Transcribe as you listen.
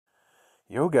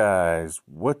Yo guys,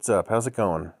 what's up? How's it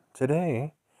going?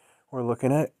 Today, we're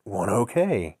looking at one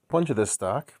OK. Bunch of this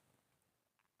stock,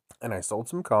 and I sold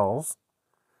some calls,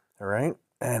 all right?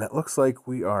 And it looks like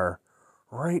we are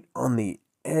right on the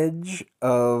edge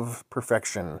of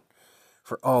perfection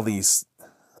for all these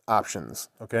options,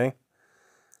 okay?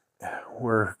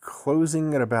 We're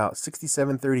closing at about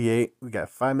 67.38. We got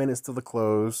 5 minutes till the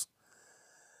close.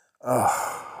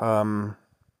 I don't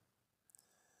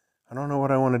know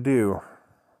what I want to do.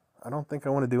 I don't think I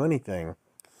want to do anything.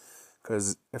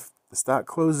 Because if the stock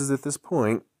closes at this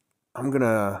point,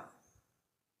 I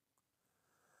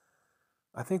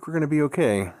think we're gonna be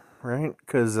okay, right?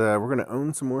 Because we're gonna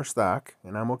own some more stock,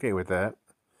 and I'm okay with that.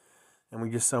 And we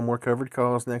just sell more covered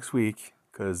calls next week,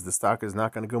 because the stock is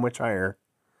not gonna go much higher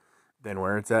than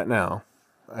where it's at now.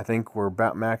 I think we're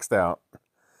about maxed out,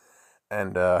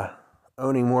 and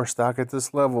owning more stock at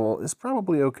this level is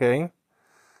probably okay.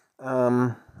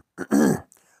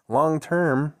 Long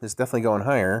term is definitely going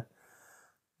higher.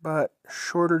 But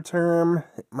shorter term,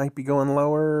 it might be going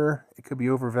lower. It could be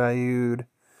overvalued.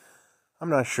 I'm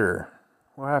not sure.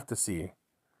 We'll have to see.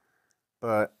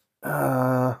 But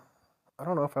I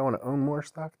don't know if I want to own more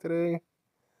stock today.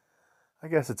 I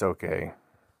guess it's okay.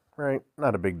 Right?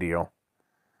 Not a big deal.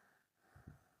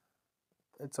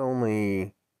 It's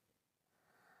only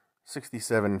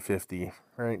 $67.50,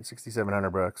 right?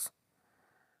 $6,700.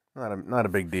 Not a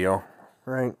big deal,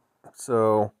 right?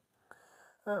 So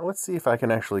let's see if I can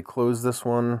actually close this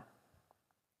one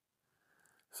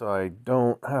so I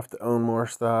don't have to own more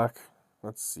stock.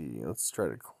 Let's see. Let's try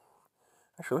to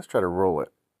roll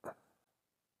it.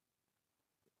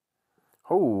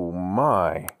 Oh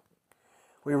my.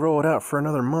 We roll it out for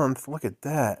another month. Look at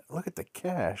that. Look at the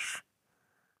cash.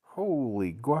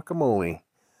 Holy guacamole.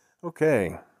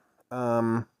 Okay.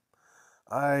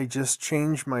 I just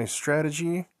changed my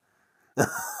strategy.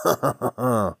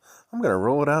 I'm gonna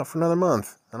roll it out for another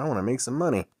month, and I want to make some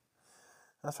money.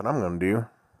 That's what I'm gonna do.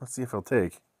 Let's see if it'll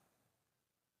take.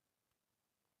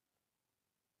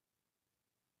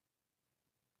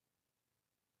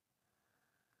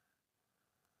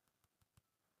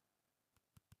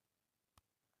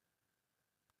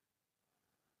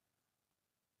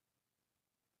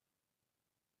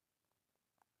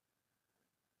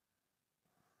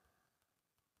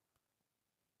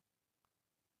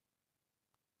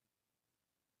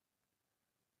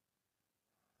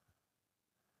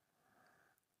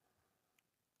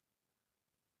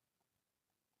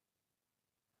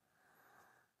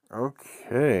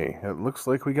 Okay, it looks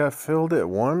like we got filled at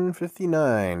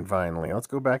 159 finally. Let's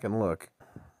go back and look.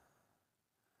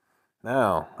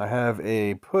 Now, I have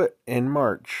a put in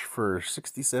March for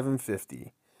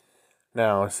 67.50.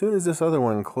 Now, as soon as this other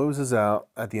one closes out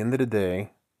at the end of the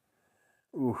day,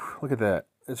 ooh, look at that.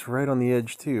 It's right on the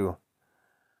edge too.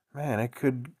 Man, it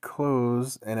could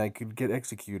close and I could get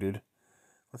executed.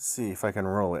 Let's see if I can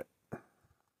roll it.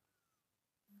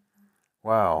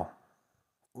 Wow.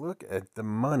 Look at the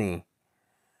money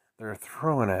they're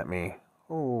throwing at me.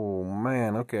 Oh,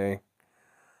 man, okay.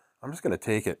 I'm just going to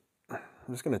take it. I'm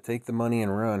just going to take the money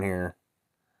and run here.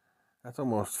 That's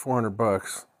almost 400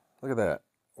 bucks. Look at that.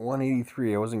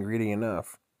 183. I wasn't greedy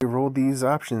enough. We rolled these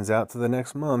options out to the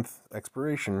next month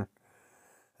expiration,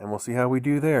 and we'll see how we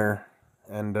do there.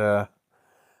 And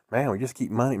man, we just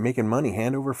keep making money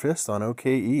hand over fist on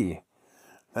OKE.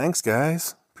 Thanks,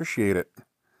 guys. Appreciate it.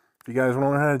 If you guys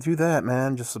want to know how to do that,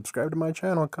 man, just subscribe to my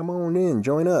channel. Come on in,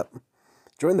 join up,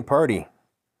 join the party.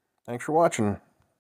 Thanks for watching.